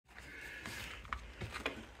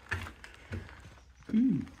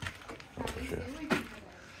Mm.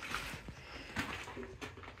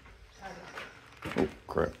 Oh,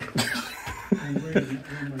 crap. And the reason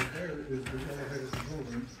that room right there is the elevator's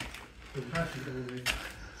building, the passage elevator.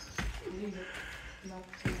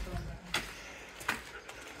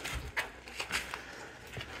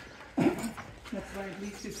 That's why at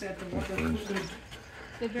least you said the water could.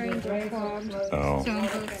 The drains are clogged. Oh. So on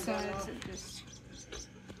both sides it just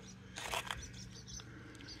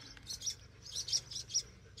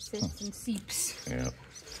sits and seeps. Yeah.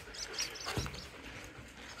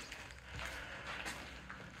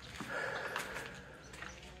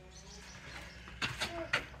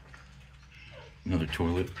 Another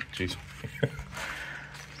toilet. Jeez.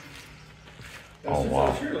 Oh,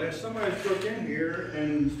 wow. Surely, somebody broke in here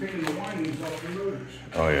and is picking the windings off the motors.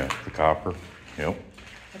 Oh, yeah. The copper. Yep.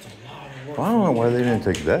 That's a lot of work. Well, I don't know why they didn't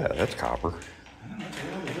take that. That's copper. That's a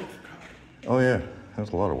lot of work for copper. Oh, yeah. That's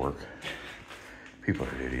a lot of work. People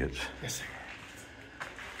are idiots. Yes,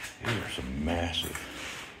 These are some massive.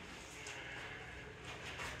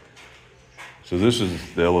 So this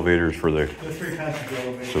is the elevators for the... The three passage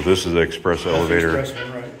elevator. So this is the express elevator. That's the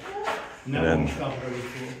express one, right. And that And one then- stop at every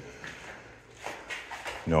floor.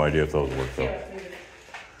 No idea if those work, though.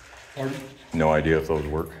 Pardon? No idea if those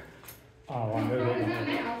work. Oh, I know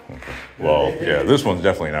they don't. Okay. Well, yeah, this one's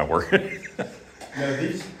definitely not working. No,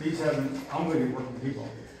 these haven't, I'm going to be working with people.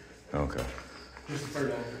 Okay. Just the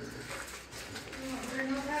third elevator.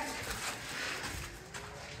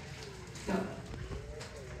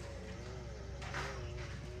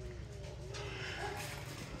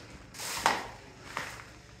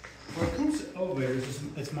 When it comes to elevators,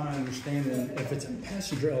 it's my understanding, if it's a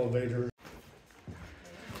passenger elevator.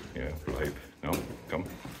 Yeah, pipe. No, come.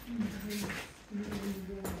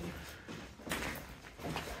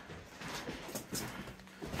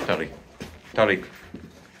 Tali.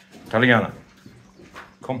 Taliana.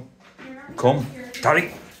 Come. Come.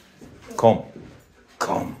 Tali. Come.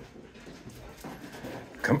 Come.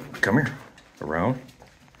 Come here. Around.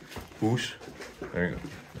 Whoosh. There you go.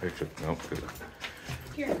 Fix it. No, good.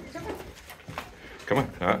 Here, come on. Come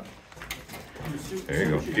on. There you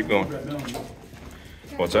go. Keep going.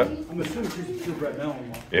 What's that? I'm assuming she's the Brett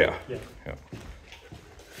Mellon one. Yeah. Yeah. Yeah.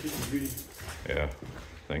 She's a beauty. Yeah.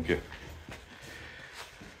 Thank you.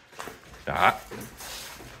 Ah.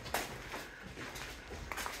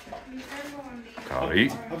 Tali.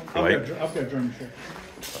 I've Right. got German Shepherd.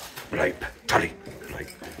 Right. Tali.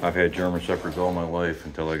 Right. I've had German Shepherds all my life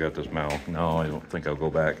until I got this Mal. No, I don't think I'll go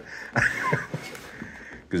back.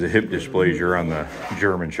 Because the hip displays you're on the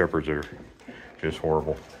German Shepherds are just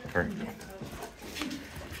horrible. All right.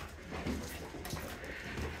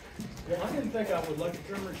 Well, I didn't think I would like a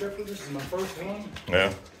German Shepherd. This is my first one.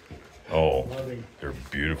 Yeah. Oh, Loving. they're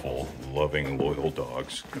beautiful, loving, loyal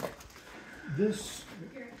dogs. This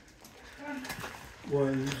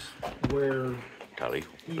was where Tali.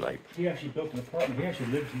 Right. he actually built an apartment. He actually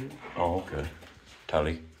lived here. Oh, okay.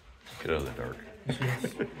 Tali. Get out of the dark.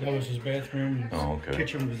 That was his bathroom. His Oh, okay.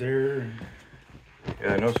 kitchen was there. And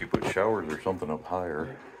Yeah, I noticed you put showers or something up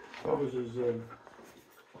higher. that was his living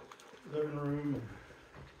room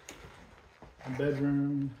and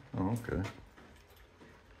bedroom. Oh, okay.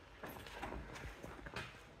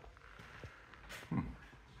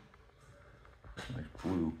 Nice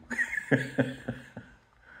blue.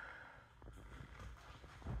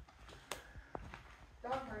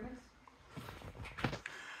 Dog harness.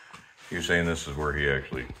 You're saying this is where he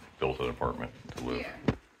actually built an apartment to live?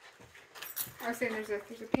 Yeah. I was saying there's a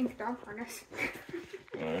pink dog harness.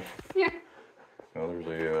 Alright. Yeah. Well, there's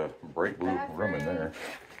a bright blue room in there.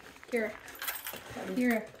 Here.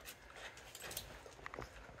 Here.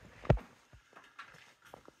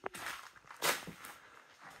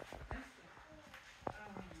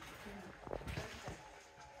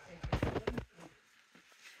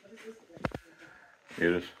 It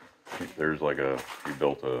is. There's like he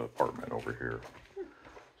built an apartment over here.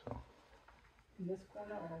 So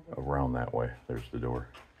around that way, there's the door.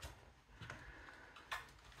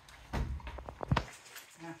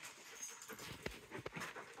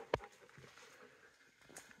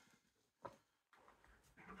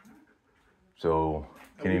 So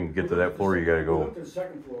can't even get to that floor. You gotta We go. went to the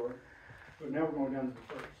second floor, but now we're going down to the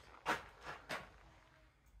first.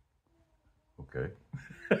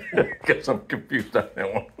 Okay. Guess I'm confused on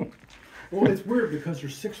that one. Well, it's weird because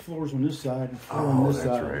there's 6 floors on this side and 4 on Oh, this that's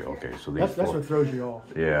side. right. Okay, so these. That's floor- what throws you off.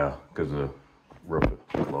 Yeah, because the roof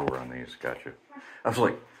is lower on these. Gotcha. I was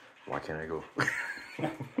like, why can't I go?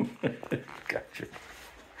 Gotcha.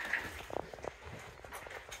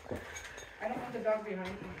 I don't want the dog behind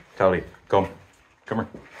me. Tali, come. Come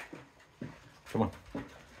here. Come on.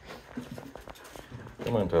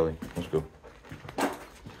 Come on, Tally. Let's go.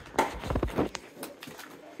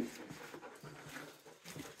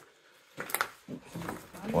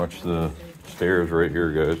 Watch the stairs right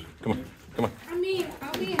here, guys. Come on. Come on. I mean,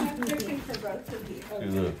 I'll be enough cushion for both of you.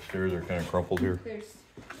 See the stairs are kind of crumpled here. There's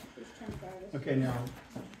 $25. Okay, now,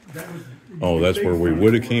 that was. Oh, that's where we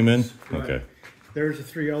would have came in? Right. Okay. There's the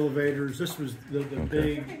 3 elevators. This was the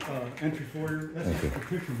big entry foyer. That's Okay. the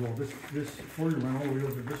kitchen wall. This foyer went all the way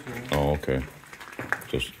over this wall. Oh, okay.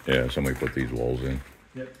 Just, yeah, somebody put these walls in.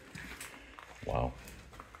 Yep. Wow.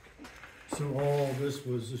 So all this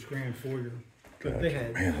was this grand foyer. But they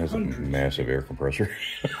had Man, that's a hundreds. massive air compressor.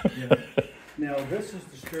 Yeah. Now, this is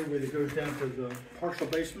the stairway that goes down to the partial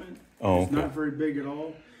basement. Oh, It's okay. not very big at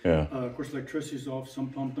all. Yeah, Of course, electricity's off. Some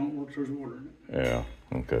pump don't work, so there's water in it. yeah,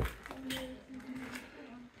 okay.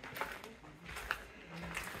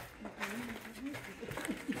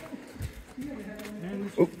 And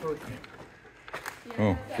this is the first.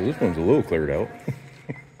 Oh, so this one's a little cleared out.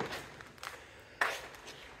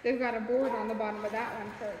 They've got a board on the bottom of that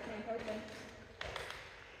one so it can't open.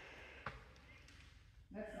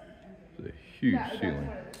 It's a huge That's ceiling.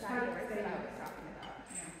 one of the side doors that I was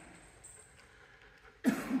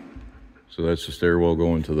talking about. So that's the stairwell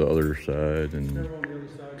going to the other side and, They're on the other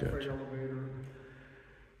side, the freight Gotcha. elevator.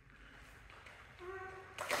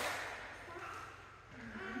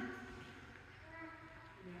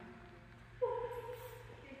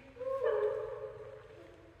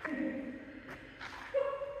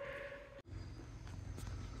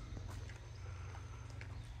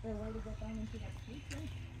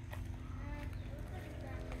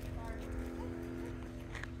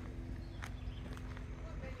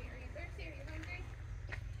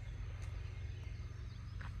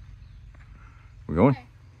 we going? Okay.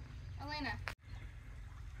 Elena.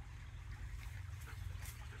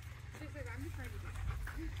 She says, I'm just ready to do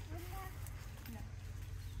that. No.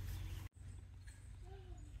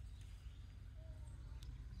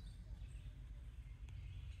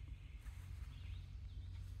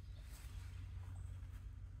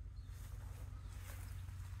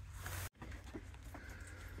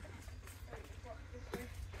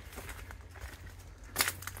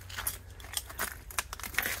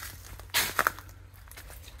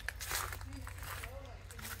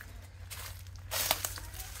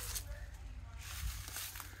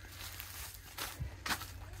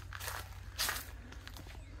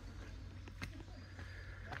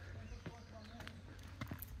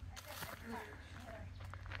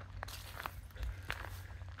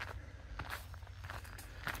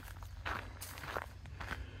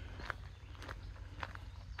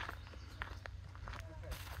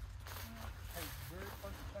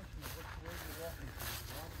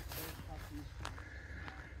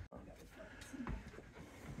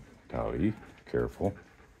 Tally, careful.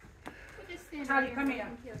 Just stand Howdy, right come here.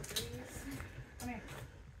 here. Please. Come here.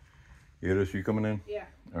 Yiddish, you coming in? Yeah.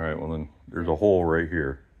 All right, well then, there's a hole right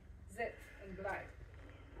here. Zit and glide.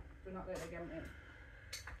 Do not let it get in.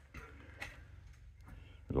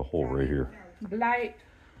 There's a hole right here. Blight.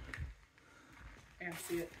 And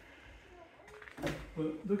see it.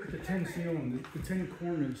 But look at the tin ceiling, the tin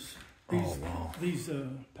corners, these, Oh, wow. these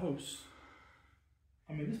posts.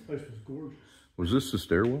 I mean, this place was gorgeous. Was this the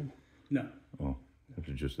stairwell? No, Oh, this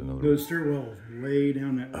is just another. the stairwell was way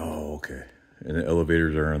down that way. Oh, okay. And the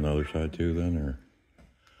elevators are on the other side too then, or?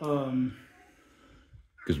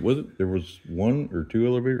 Because was it, there was 1 or 2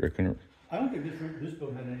 elevators? I couldn't. I don't think this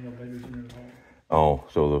building had any elevators in it at all. Oh,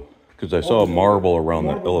 so the, because I saw marble around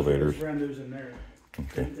the Marble was elevators. around those in there.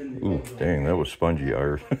 Okay. in the Ooh, elevator. dang, that was spongy,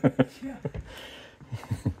 Iris. Yeah.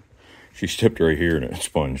 She stepped right here and it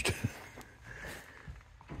sponged.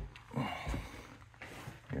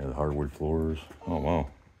 Yeah, the hardwood floors. Oh, wow.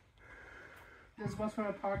 This was for an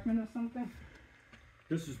apartment or something?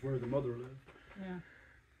 This is where the mother lived. Yeah.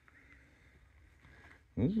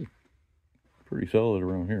 This is pretty solid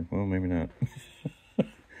around here. Well, maybe not.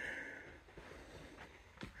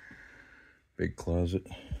 Big closet.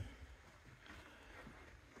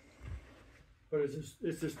 But it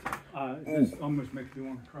just almost makes me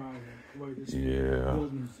want to cry. The way this Yeah.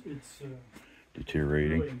 building is, it's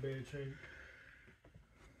Deteriorating. really in bad shape.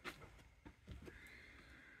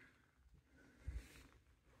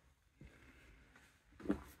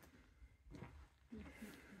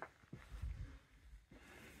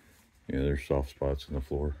 Yeah, there's soft spots in the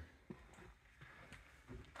floor.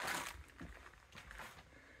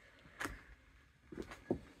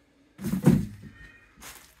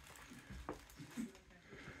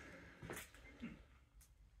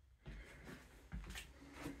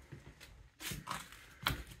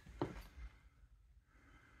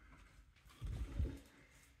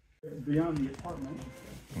 Beyond the apartment.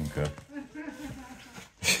 Okay.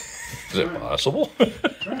 Is that possible?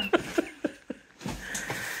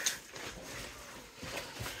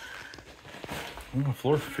 Well, the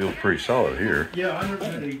floor feels pretty solid here. Yeah, I never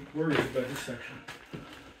had any worries about this section.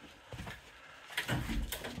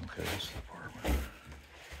 Okay, that's the apartment.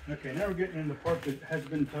 Okay, now we're getting in the part that has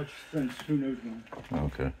been touched since who knows when.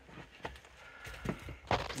 Okay.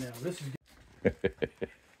 Now this is.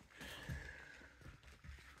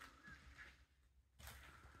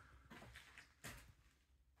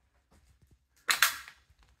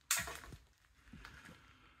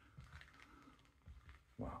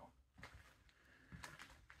 Wow.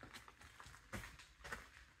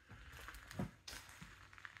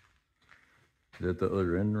 Is that the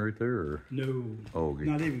other end right there, or? No. Oh, okay.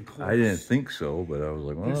 Not even close. I didn't think so, but I was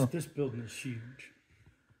like, well. This building is huge.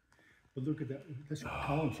 But look at that. This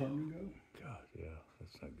column starting to go. God, yeah,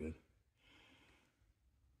 that's not good.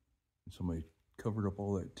 Somebody covered up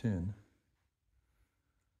all that tin.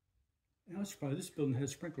 And I was surprised this building has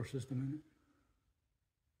a sprinkler system in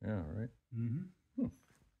it. Yeah, right. Mm-hmm.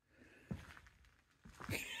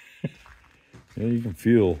 Yeah, you can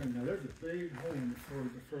feel. And now there's a big hole in the floor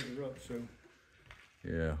further up, so.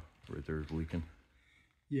 Yeah, right there is leaking.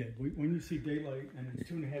 Yeah, when you see daylight and it's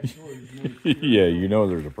 2.5 stories, you know Yeah, you know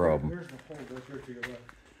there's a problem. There's the hole right there to your left.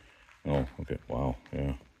 Oh, okay. Wow,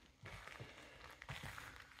 yeah.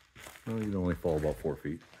 Well, you'd only fall about 4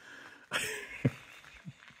 feet.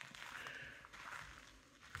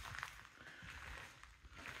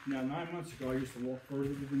 Now, 9 months ago, I used to walk further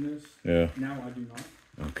than this. Yeah. Now I do not.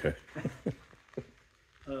 Okay.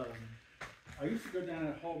 I used to go down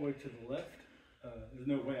that hallway to the left. There's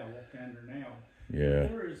no way I walk down there now. Yeah.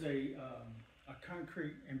 There is a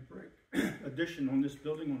concrete and brick addition on this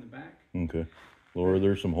building on the back. Okay. Laura,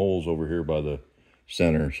 there's some holes over here by the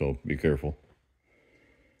center, so be careful.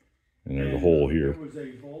 And there's a hole here. There was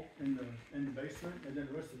a vault in the basement, and then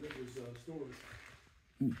the rest of it was storage.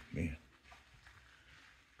 Ooh, man.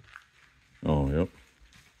 Oh, yep.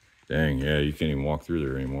 Dang, yeah, you can't even walk through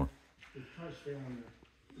there anymore. It's trying to stay on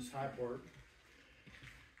this high part.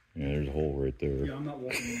 Yeah, there's a hole right there. Yeah, I'm not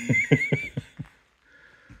walking in.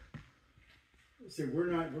 So we're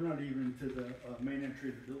not even to the main entry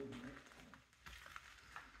of the building.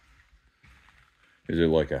 Right? Is it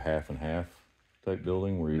like a half and half type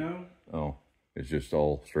building where you? No. Oh, it's just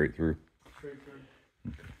all straight through. Straight through.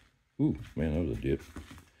 Okay. Ooh, man, that was a dip.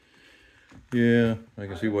 Yeah, I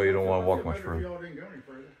can see why you don't want to walk much further. Y'all didn't go any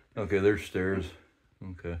further. Okay, there's stairs.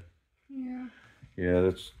 Okay. Yeah. Yeah,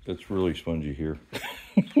 that's really spongy here.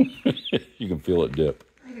 You can feel it dip.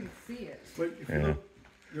 I can see it. But if you look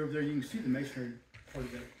over there, you can see the masonry part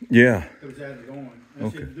of that. Yeah. That was added on. And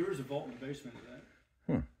Okay. see, there is a vault in the basement of that.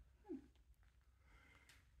 Huh.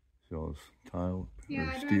 So it's tile Yeah,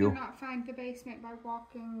 or I'd steel. rather not find the basement by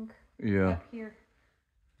walking Yeah. up here.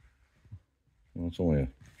 Well, it's only a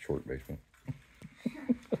short basement.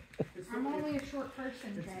 I'm only a short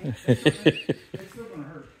person, Jay. It's still gonna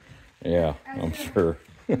hurt. Yeah, As I'm your- sure.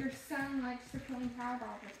 Your son likes to point out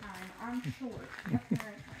all the time. I'm short,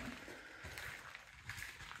 apparently.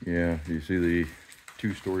 Yeah, do you see the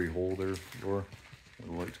 2-story hole there, Laura? Where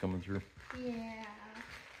the light's coming through? Yeah.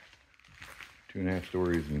 2.5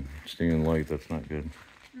 stories and stinging light, that's not good.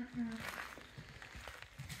 Mm-mm.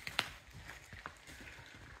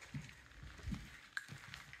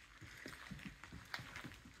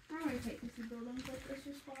 I always hate to see buildings like this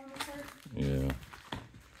just falling apart. Yeah.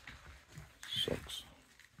 Sucks.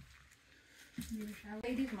 You shall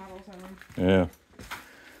lay these models on. Yeah.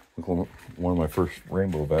 Look, one of my first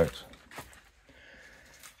rainbow backs.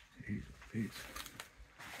 Jeez, jeez.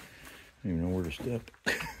 I don't even know where to step.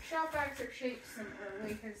 Shop bags are shaped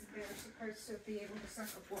similarly because they're supposed to be able to suck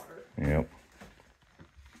up water. Yep.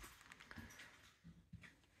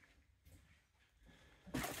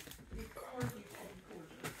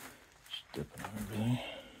 Stepping on everything.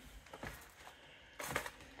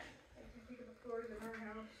 Think of the floors in our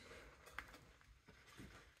house.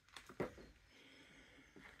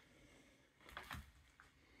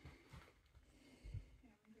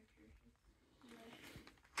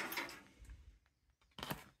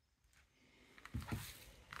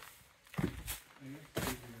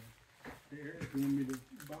 There, if you want me to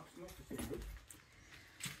box them up, it's good.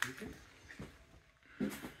 Okay. I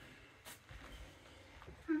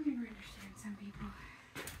don't ever understand some people.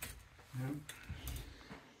 No.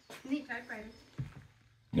 Neat typewriters.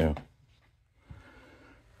 Yeah.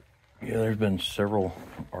 Yeah, there's been several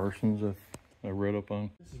arsons that I read up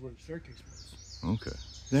on. This is where the staircase was. Okay.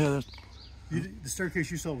 Yeah, that's. The staircase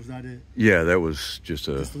you saw was not it. Yeah, that was just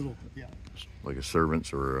a Just a little, yeah. like a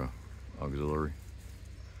servant's or a auxiliary.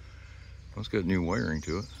 It's got new wiring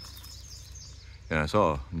to it. And I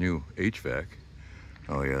saw a new HVAC.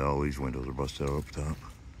 Oh yeah, all these windows are busted out up top.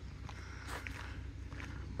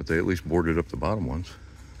 But they at least boarded up the bottom ones.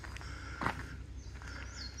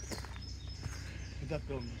 That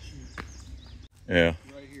building is huge. Yeah.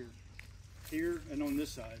 Right here. Here and on this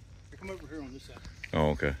side. Here, come over here on this side. Oh,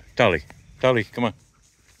 okay. Tally, Tally, come on.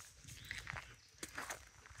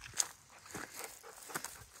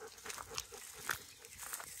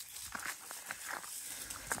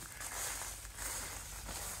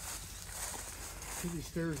 See these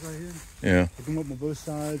stairs right here? Yeah. They come up on both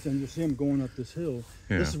sides, and you'll see them going up this hill.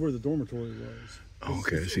 Yeah. This is where the dormitory was.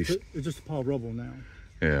 Okay, It's just a pile of rubble now.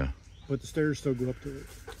 Yeah. But the stairs still go up to it.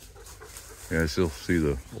 Yeah, I still see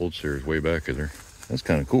the old stairs way back in there. That's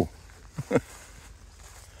kind of cool.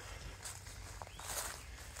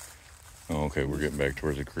 Oh, okay, we're getting back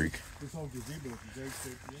towards the creek. This whole gazebo is very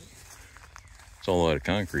thick, yeah. It's all out of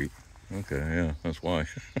concrete. Okay, yeah, that's why.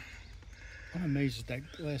 I'm amazed that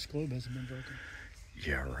glass globe hasn't been broken.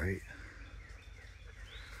 Yeah, right.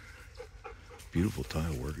 Beautiful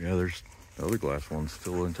tile work. Yeah, there's the other glass ones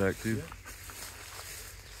still intact too. Yeah.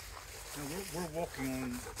 Now we're walking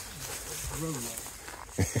on roadway.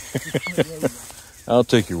 I'll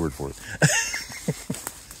take your word for it.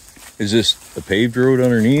 Is this a paved road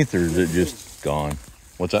underneath, or is it just gone?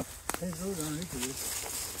 What's that? Paved road underneath of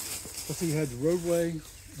this. Let's see, you had the roadway,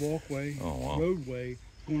 walkway, Oh, wow. roadway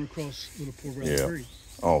going across Little Poor Brown Yeah. Creek.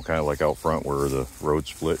 Oh, kind of like out front where the road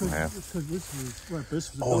split in half. Because this was, right,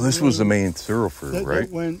 this was Oh, this was the main thoroughfare, right?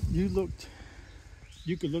 When you looked,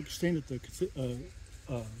 you could stand at the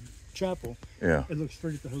chapel. Yeah. It looked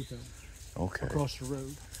straight at the hotel Okay. across the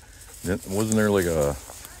road. Wasn't there like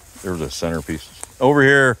there was a centerpiece over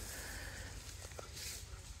here?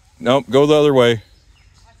 Nope, go the other way.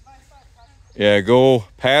 Yeah, go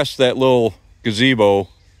past that little gazebo,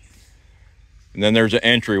 and then there's an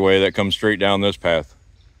entryway that comes straight down this path.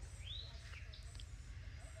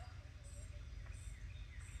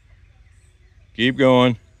 Keep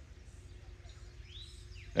going.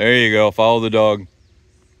 There you go. Follow the dog.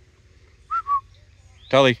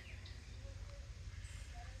 Tully.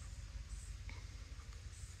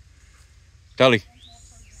 Tully.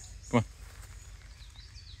 Come on.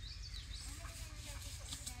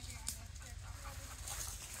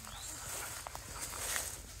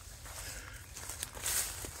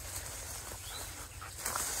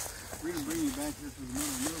 We're going to bring you back here to the middle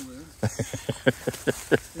of nowhere.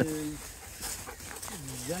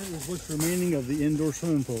 That is what's remaining of the indoor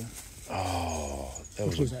swimming pool. Oh, that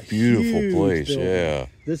Which was was a a beautiful huge place. building. Yeah.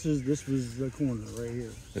 This was the corner right here.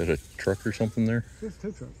 Is that a truck or something there? It's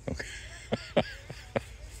tow truck. Okay.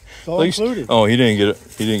 It's all At least- included. Oh, he didn't get it.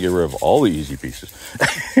 He didn't get rid of all the easy pieces.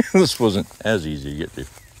 This wasn't as easy to get to.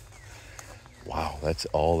 Wow, that's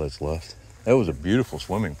all that's left. That was a beautiful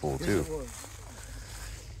swimming pool Yes, too. it was.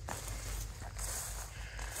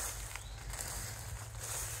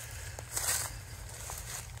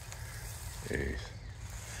 Jeez.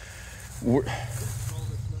 All We're- that's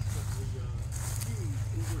left of the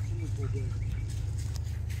huge indoor swimming pool building.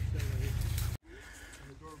 That right here. And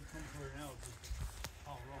the door comes right out. It's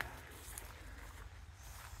all wrong.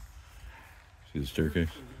 See the staircase?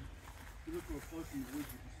 You look real close in the woods,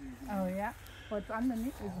 you can see. Oh, yeah. What's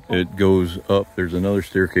underneath is It goes up. There's another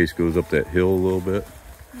staircase goes up that hill a little bit.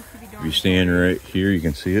 If you stand right here, you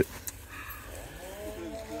can see it.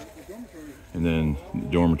 And then the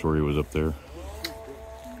dormitory was up there.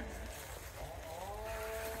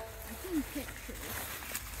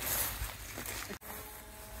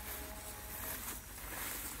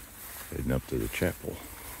 Heading up to the chapel.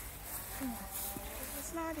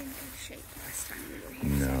 It's not in good shape last time we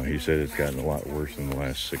were here. No, he said it's gotten a lot worse in the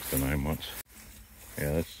last 6 to 9 months.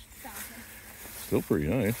 Yeah, that's still pretty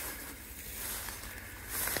nice.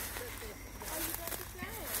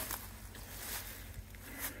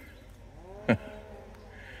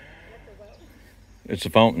 It's a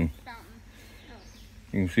fountain.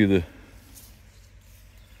 You can see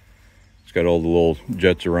it's got all the little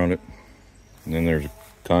jets around it. And then there's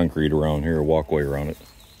concrete around here, a walkway around it.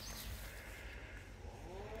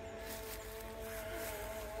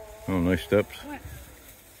 Oh, nice steps. What?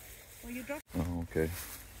 Well, you dropped. Oh, okay.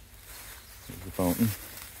 There's the fountain.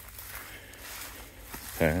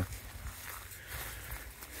 Path.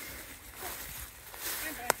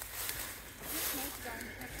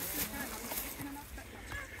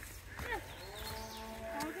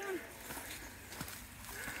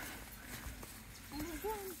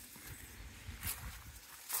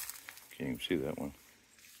 Can't even see that one.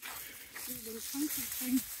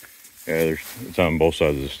 Yeah, it's on both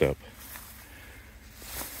sides of the step.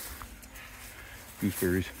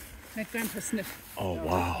 Gooseberries. Let Grandpa sniff. Oh,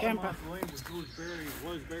 wow. Grandpa. Off the lane where George Berry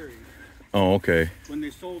was buried. Oh, okay. When they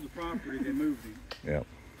sold the property, they moved him. Yeah.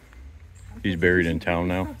 He's buried in town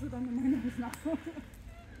now.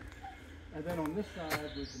 And then on this side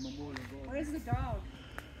was the memorial garden. Where's the dog?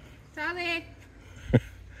 Charlie.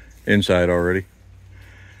 Inside already.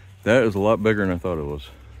 That is a lot bigger than I thought it was.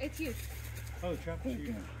 It's you. Oh, the trapper sheet. We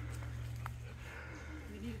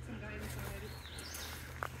needed some guidance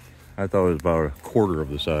already. I thought it was about a quarter of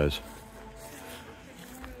the size.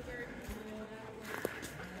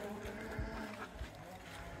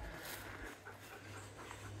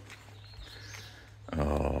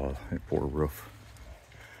 Oh, that poor roof.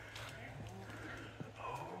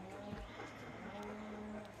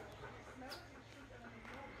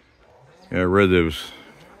 Yeah, I read it was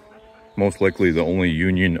most likely the only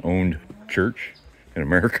union-owned church in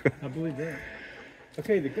America. I believe that.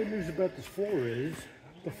 Okay, the good news about this floor is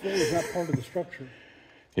the floor is not part of the structure.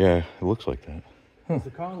 Yeah, it looks like that. The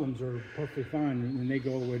columns are perfectly fine, and they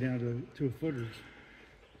go all the way down to 2 footers.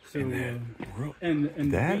 So, and the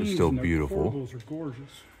that is beams still and the beautiful. corbels are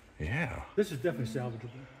gorgeous. Yeah, This is definitely salvageable.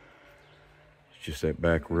 it's just that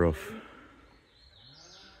back roof.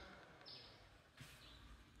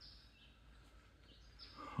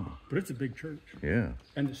 But it's a big church. Yeah.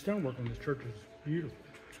 And the stonework on this church is beautiful.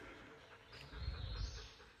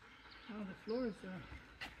 Oh, the floor is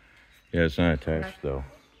Yeah, it's not attached though.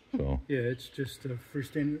 So Yeah, it's just a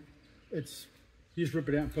freestanding. It's you just rip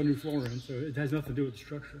it out and put a new floor in, so it has nothing to do with the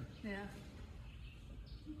structure. yeah.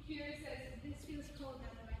 Computer says this feels cold now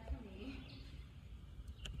that I'm coming.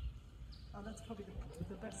 Oh, that's probably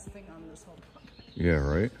the best thing on this whole project. yeah,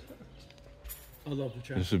 right. I love the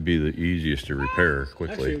chapel. This would be the easiest to repair Actually,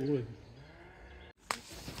 quickly. it would.